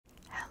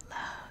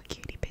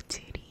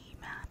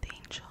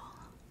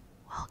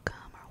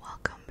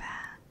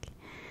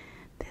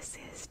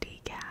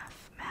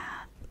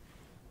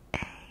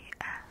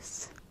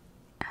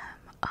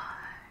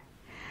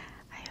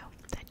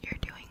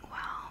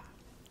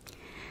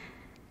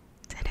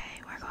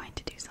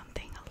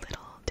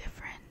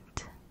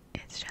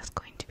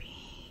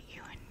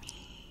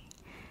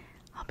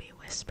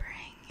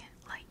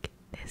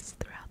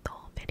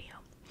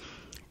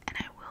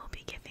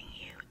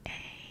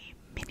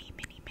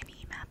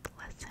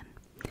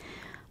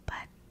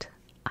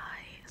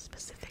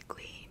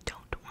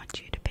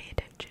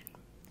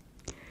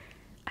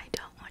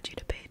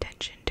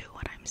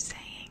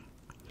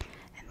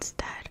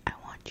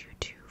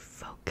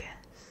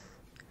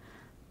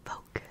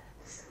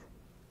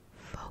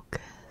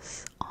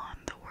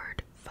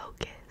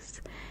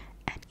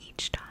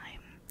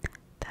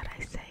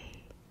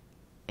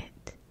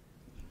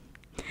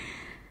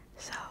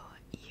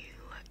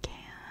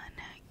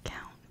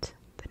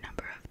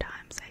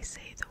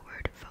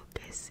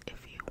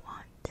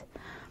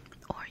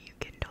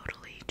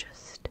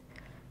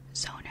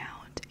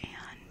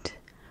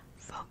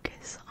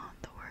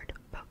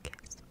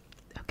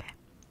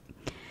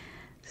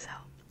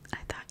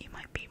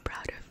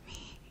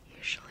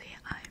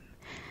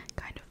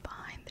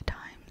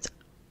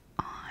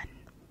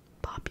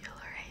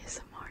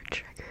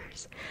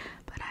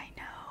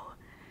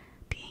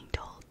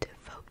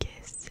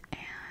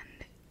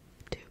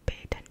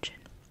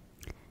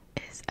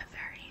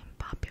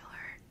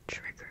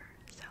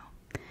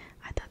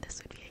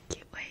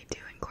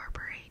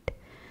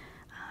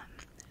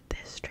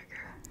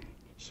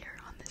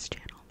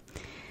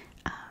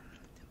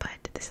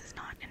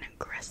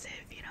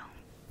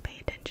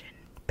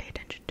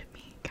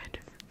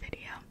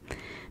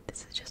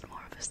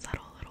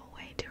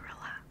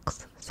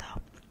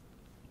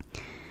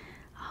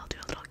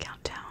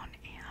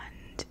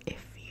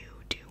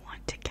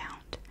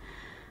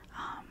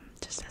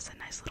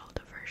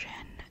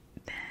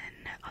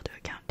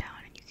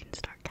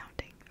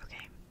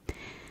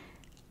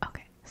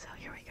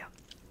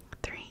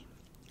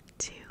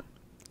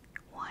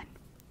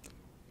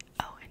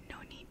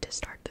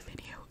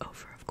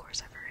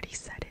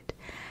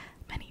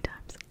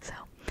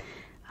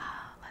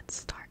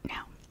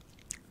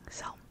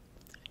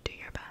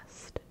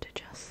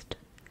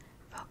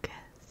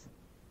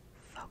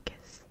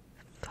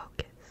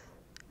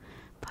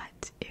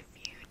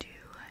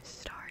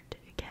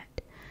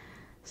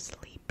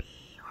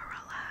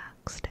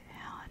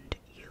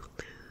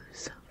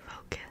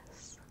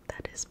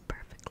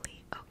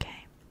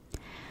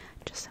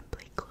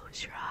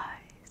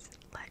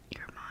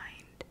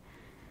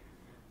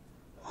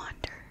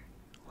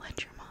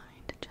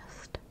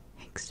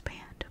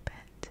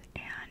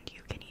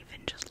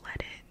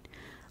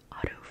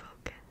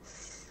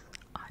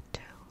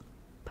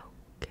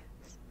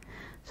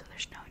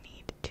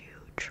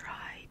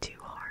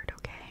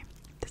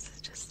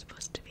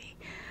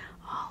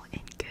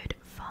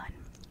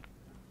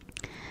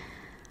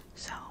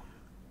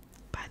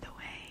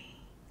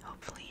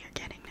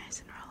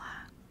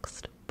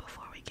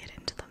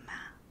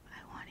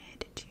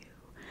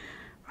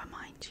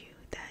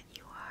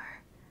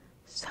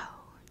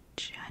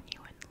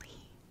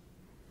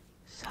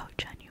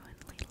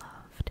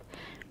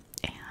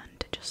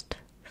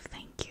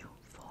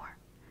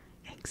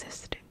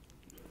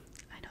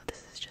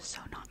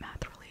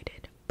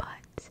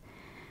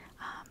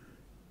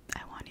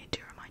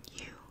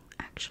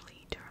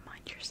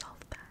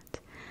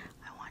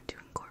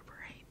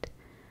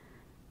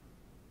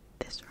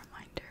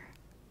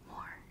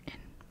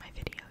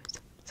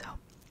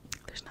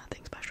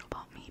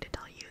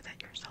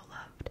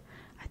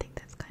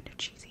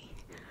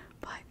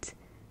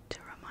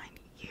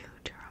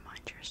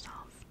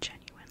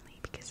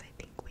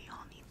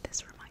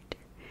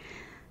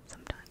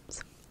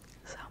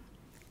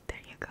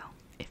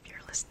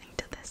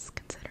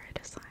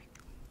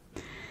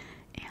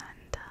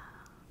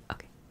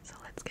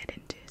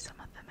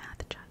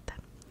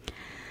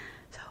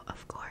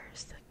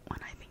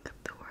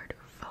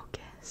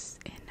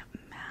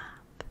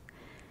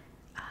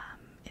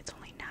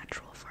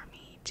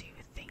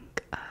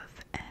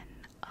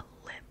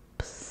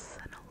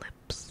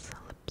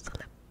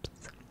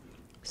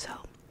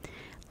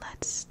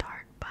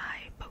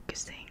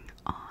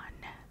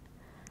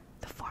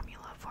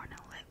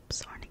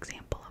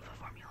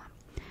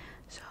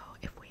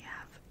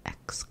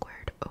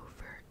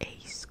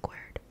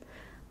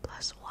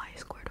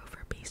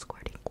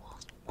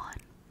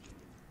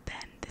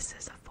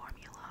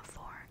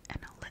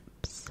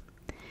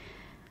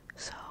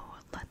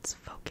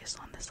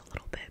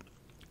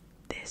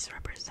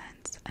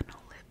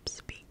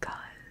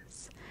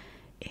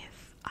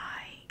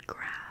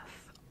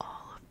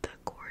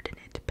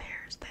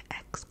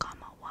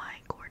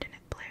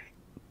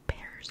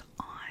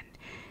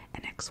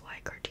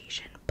xy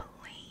Cartesian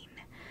plane,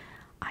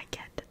 I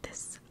get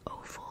this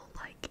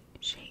oval-like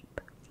shape.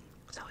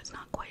 So it's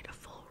not quite a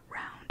full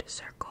round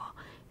circle,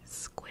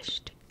 it's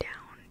squished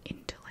down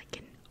into like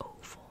an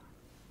oval.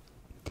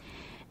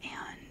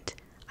 And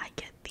I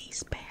get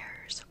these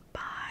pairs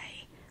by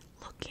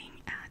looking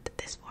at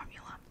this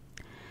formula.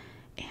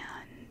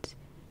 And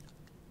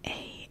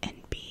A and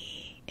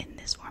B in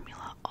this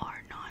formula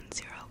are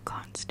non-zero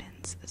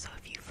constants. So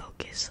if you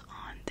focus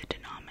on the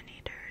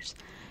denominators,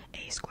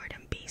 A squared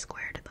and B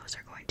squared, those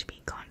are going to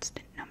be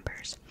constant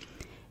numbers.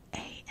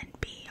 A and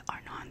B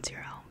are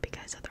non-zero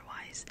because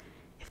otherwise,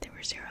 if they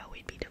were zero,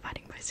 we'd be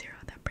dividing by zero.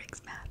 That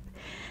breaks math.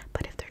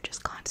 But if they're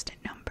just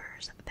constant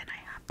numbers, then I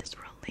have this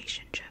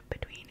relationship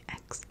between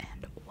x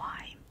and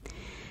y.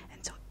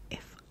 And so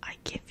if I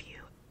give you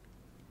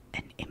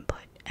an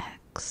input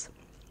x,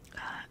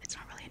 it's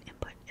not really an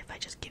input. If I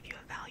just give you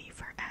a value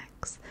for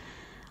x,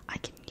 I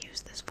can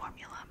use this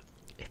formula.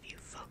 If you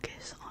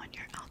focus on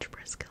your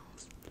algebra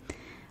skills,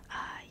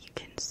 you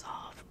can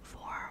solve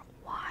for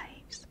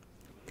y's.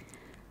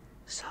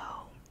 So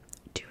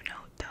do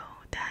note though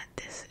that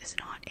this is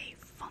not a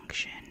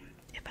function.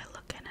 If I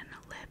look at an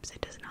ellipse,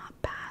 it does not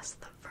pass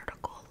the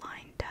vertical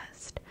line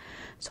test.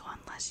 So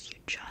unless you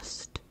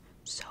just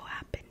so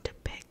happen to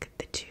pick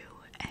the two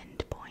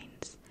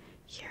endpoints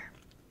here,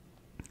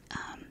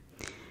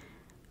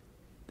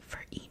 for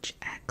each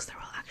x there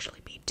will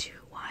actually be two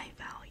y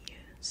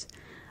values.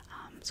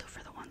 So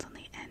for the ones on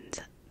the ends,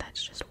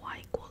 that's just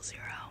y equals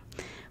 0.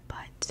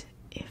 But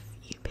if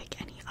you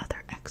pick any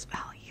other x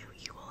value,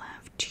 you will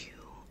have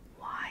two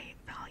y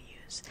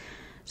values.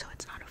 So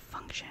it's not a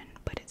function,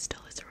 but it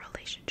still is a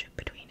relationship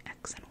between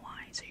x and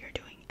y. So you're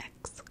doing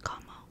x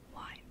comma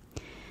y.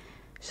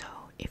 So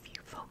if you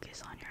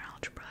focus on your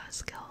algebra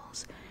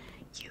skills,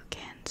 you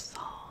can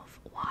solve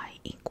y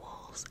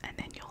equals, and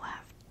then you'll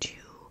have two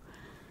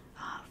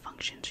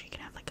functions. So you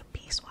can have like a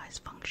piecewise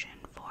function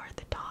for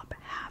the top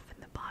half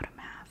and the bottom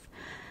half,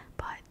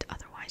 but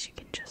otherwise you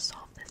can just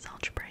solve this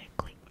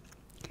algebraically.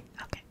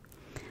 Okay,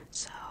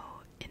 so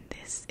in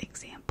this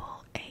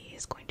example, A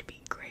is going to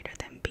be greater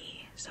than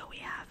B, so we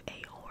have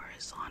a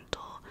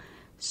horizontal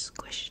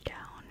squished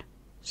down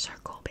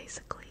circle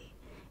basically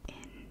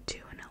into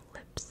an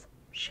ellipse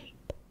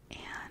shape.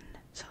 And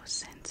so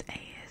since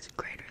A is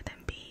greater than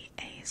B,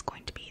 A is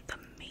going to be the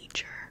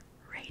major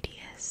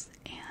radius,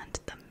 and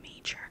the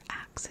major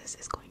axis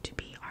is going to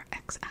be our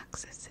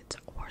x-axis. It's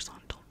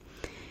horizontal.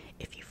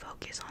 If you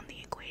focus on the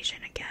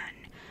equation again,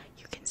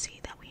 you can see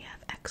that we have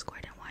x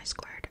squared and y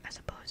squared as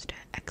opposed to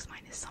x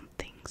minus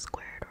something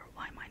squared or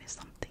y minus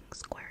something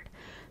squared.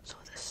 So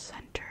the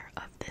center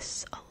of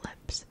this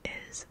ellipse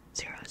is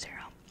 0, 0.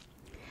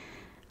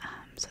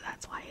 So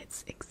that's why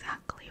it's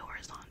exactly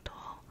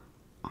horizontal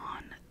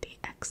on the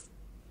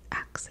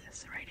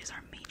x-axis, right, is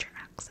our major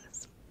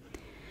axis.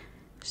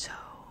 So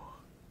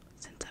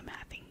since I'm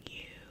having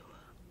you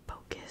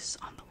focus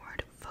on the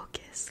word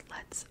focus,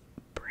 let's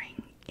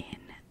bring in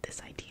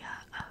this idea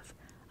of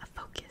a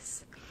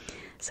focus.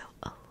 So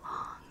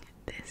along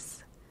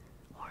this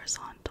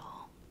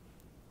horizontal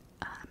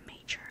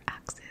major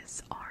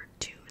axis are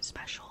two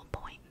special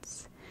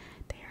points.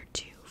 They are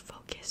two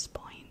focus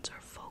points or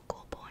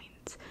focal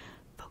points,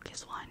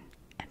 focus 1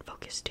 and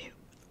focus 2.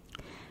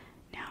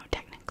 Now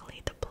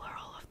technically the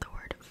plural of the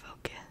word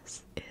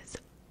focus is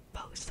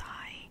foci.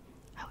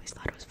 I always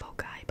thought it was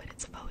foci, but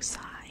it's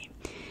foci.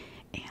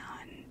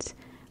 And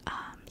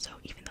so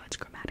even though it's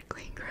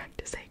grammatically incorrect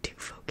to say to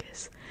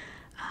focus,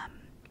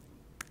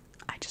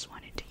 I just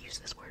wanted to use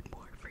this word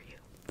more for you.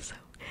 So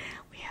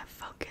we have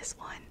focus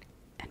 1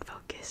 and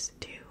focus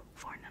 2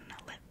 for an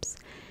ellipse.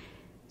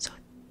 So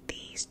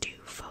these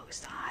two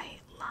foci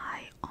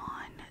lie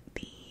on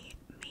the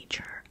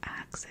major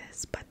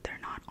axis, but they're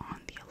not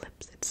on the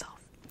ellipse itself.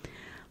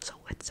 So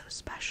what's so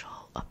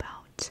special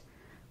about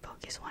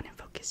focus 1 and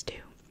focus 2?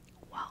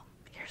 Well,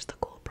 here's the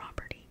cool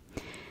property.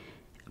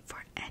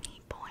 For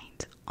any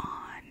point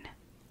on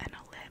an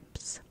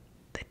ellipse,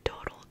 the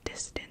total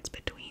distance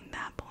between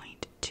that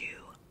point to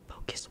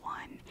focus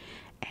 1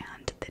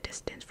 and the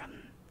distance from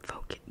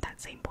that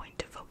same point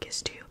to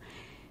focus 2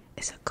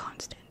 is a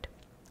constant.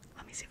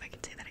 Let me see if I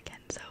can say that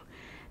again. So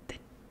the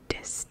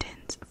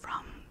distance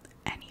from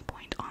any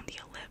point on the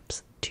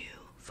ellipse to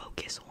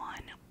focus 1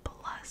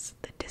 plus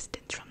the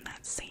distance from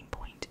that same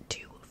point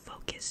to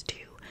focus 2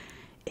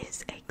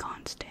 is a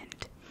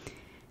constant.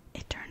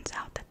 It turns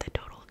out that the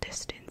total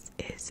distance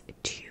is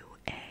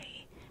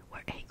 2a,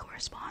 where a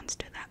corresponds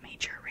to that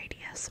major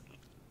radius.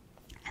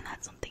 And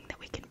that's something that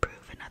we can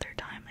prove another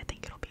time. I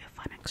think it'll be a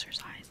fun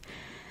exercise,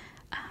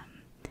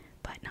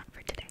 but not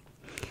for today.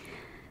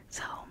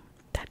 So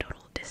that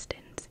total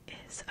distance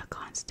is a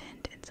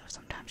constant, and so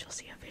sometimes you'll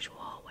see a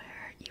visual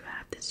where you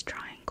have this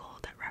triangle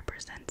that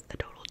represents the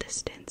total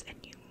distance, and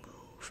you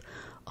move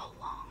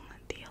along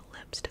the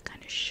ellipse to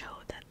kind of show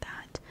that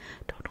that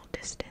total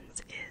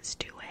distance is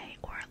 2a,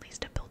 or at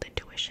least a built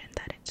intuition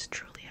that it's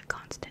truly a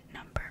constant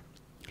number.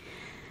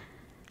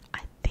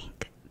 I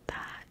think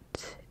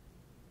that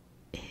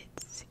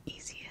it's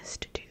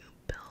easiest to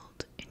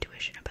build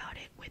intuition about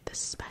it with the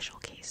special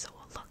case. So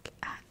we'll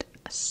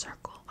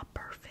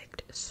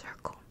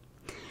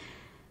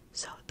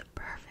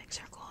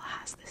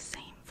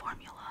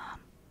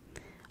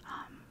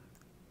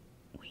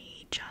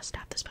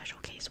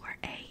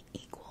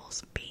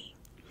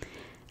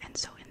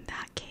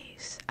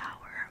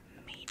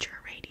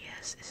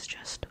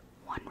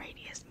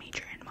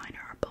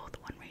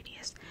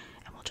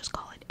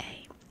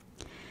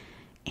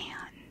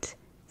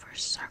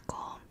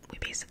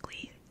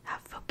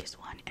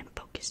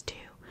focus 2,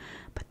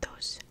 but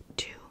those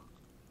two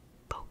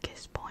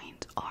focus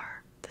points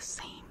are the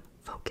same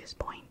focus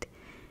point,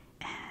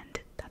 and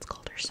that's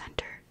called our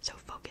center. So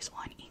focus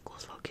 1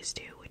 equals focus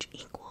 2, which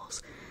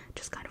equals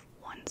just kind of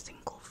one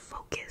single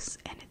focus,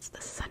 and it's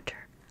the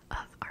center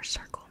of our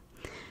circle.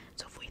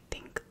 So if we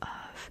think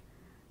of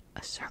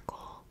a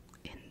circle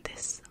in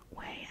this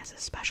way as a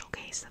special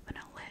case of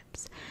an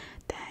ellipse,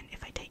 then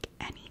if I take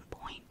any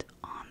point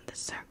on the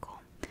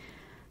circle,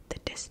 the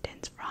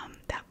distance from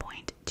that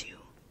point to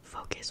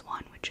focus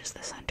 1, which is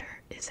the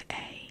center, is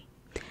A,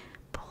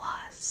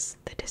 plus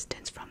the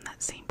distance from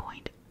that same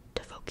point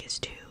to focus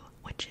 2,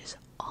 which is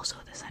also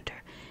the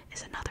center,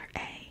 is another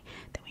A.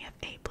 Then we have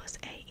A plus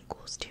A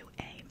equals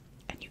 2A,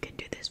 and you can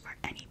do this for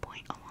any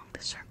point along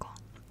the circle.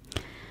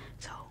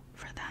 So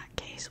for that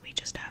case, we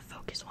just have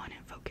focus 1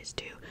 and focus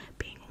 2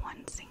 being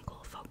one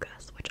single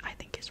focus, which I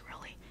think is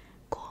really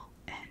cool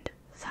and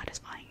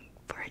satisfying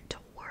for it to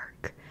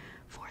work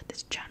for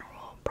this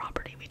general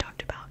property we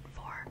talked about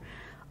for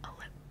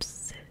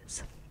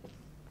ellipses.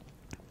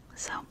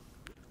 So,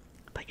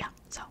 but yeah,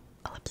 so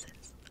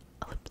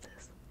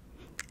ellipses,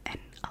 and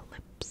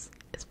ellipse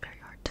is very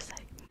hard to say.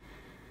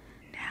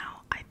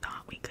 Now, I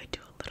thought we could do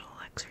a little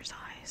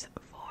exercise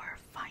for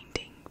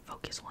finding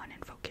focus 1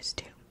 and focus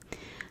 2.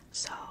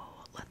 So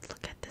let's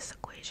look at this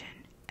equation.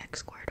 X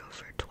squared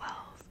over 12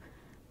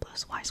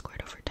 plus y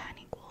squared over 10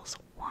 equals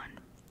 1.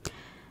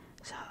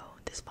 So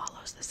this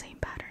follows the same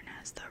pattern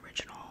as the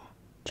original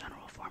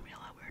general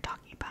formula we were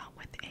talking about,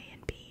 with a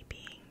and b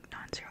being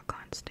non-zero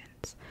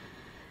constants.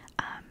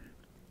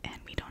 And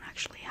we don't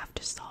actually have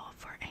to solve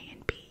for a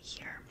and b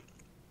here.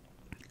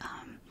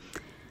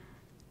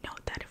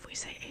 Note that if we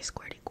say a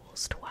squared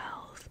equals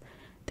 12,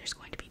 there's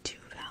going to be two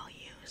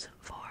values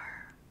for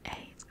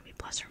a. It's going to be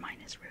plus or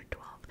minus root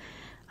 12.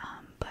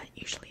 But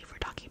usually if we're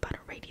talking about a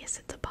radius,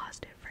 it's a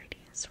positive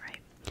radius, right?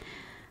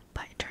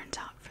 But it turns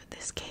out for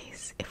this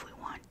case, if we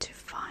want to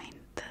find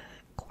the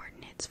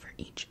coordinates for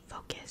each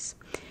focus,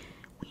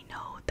 we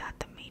know that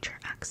the major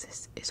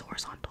axis is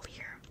horizontal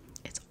here.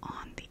 It's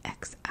on the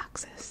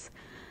x-axis.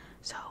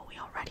 So we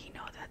already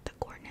know that the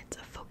coordinates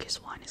of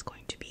focus 1 is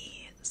going to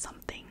be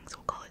something, so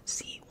we'll call it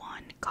C1,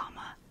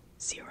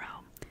 0.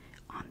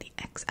 On the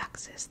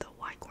x-axis, the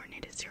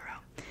y-coordinate is 0.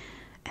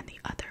 And the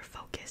other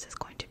focus is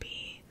going to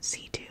be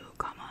C2,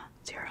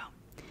 0.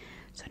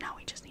 So now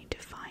we just need to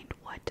find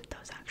what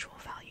those actual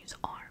values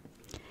are.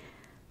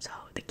 So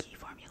the key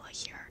formula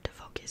here to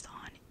focus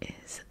on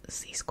is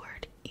c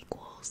squared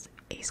equals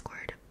a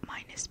squared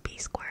minus b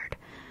squared.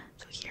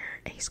 So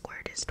here a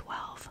squared is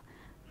 12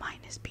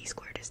 minus b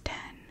squared is 10.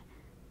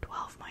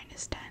 12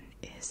 minus 10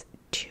 is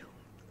 2.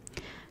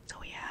 So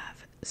we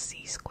have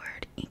c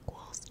squared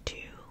equals 2.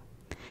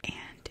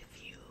 And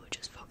if you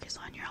just focus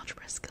on your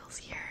algebra skills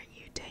here,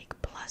 you take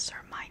plus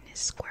or minus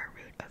square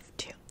root of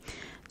 2.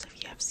 So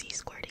if you have c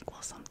squared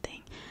equals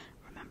something,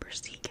 remember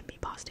c can be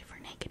positive or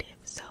negative.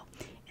 So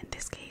in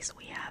this case,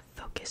 we have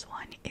focus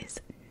 1 is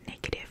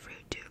negative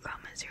root 2,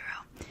 0,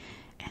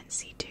 and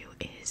c2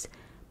 is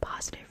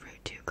positive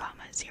root 2,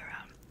 0.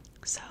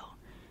 So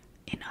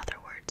in other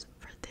words,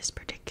 for this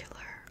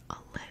particular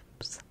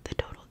ellipse, the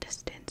total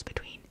distance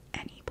between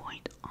any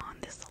point on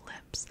this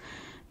ellipse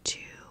to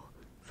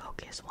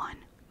focus 1,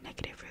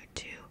 negative root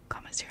 2,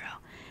 0,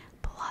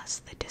 plus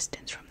the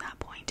distance from that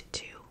point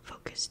to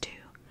focus 2,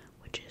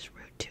 which is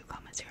root 2,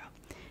 0,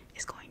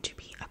 is going to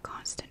be a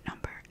constant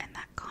number, and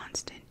that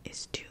constant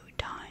is 2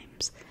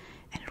 times,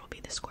 and it'll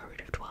be the square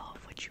root of 12,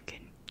 which you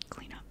can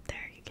clean up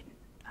there. You can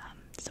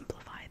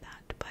simplify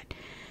that, but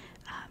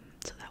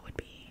so that would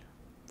be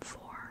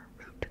 4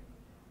 root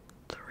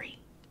 3,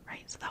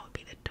 right? So that would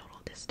be the total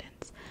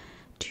distance,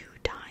 2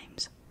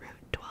 times root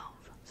 12.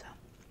 So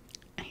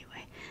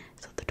anyway,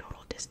 so the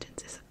total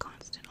distance is a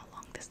constant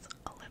along this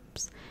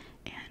ellipse,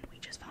 and we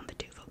just found the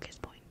two focus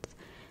points.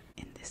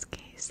 In this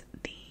case,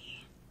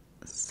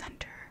 the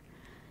center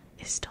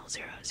is still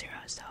 0, 0,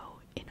 so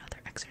in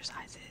other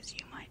exercises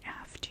you might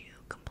have to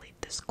complete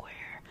the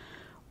square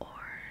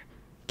or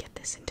get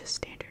this into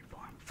standard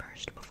form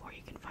first before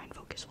you can find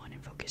focus 1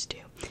 and focus 2,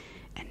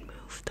 and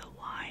move the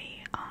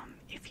y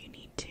if you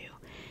need to.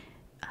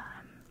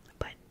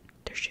 But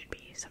there should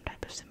be some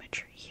type of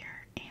symmetry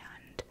here,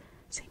 and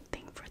same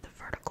thing for the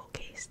vertical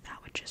case.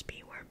 That would just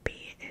be where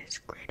b is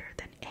greater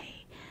than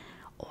a,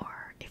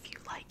 or if you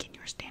like in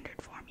your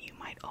standard form, you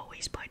might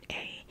always put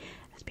a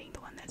as being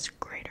the one that's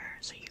greater,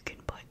 so you can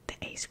put the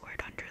a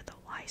squared under the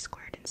y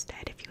squared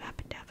instead if you happen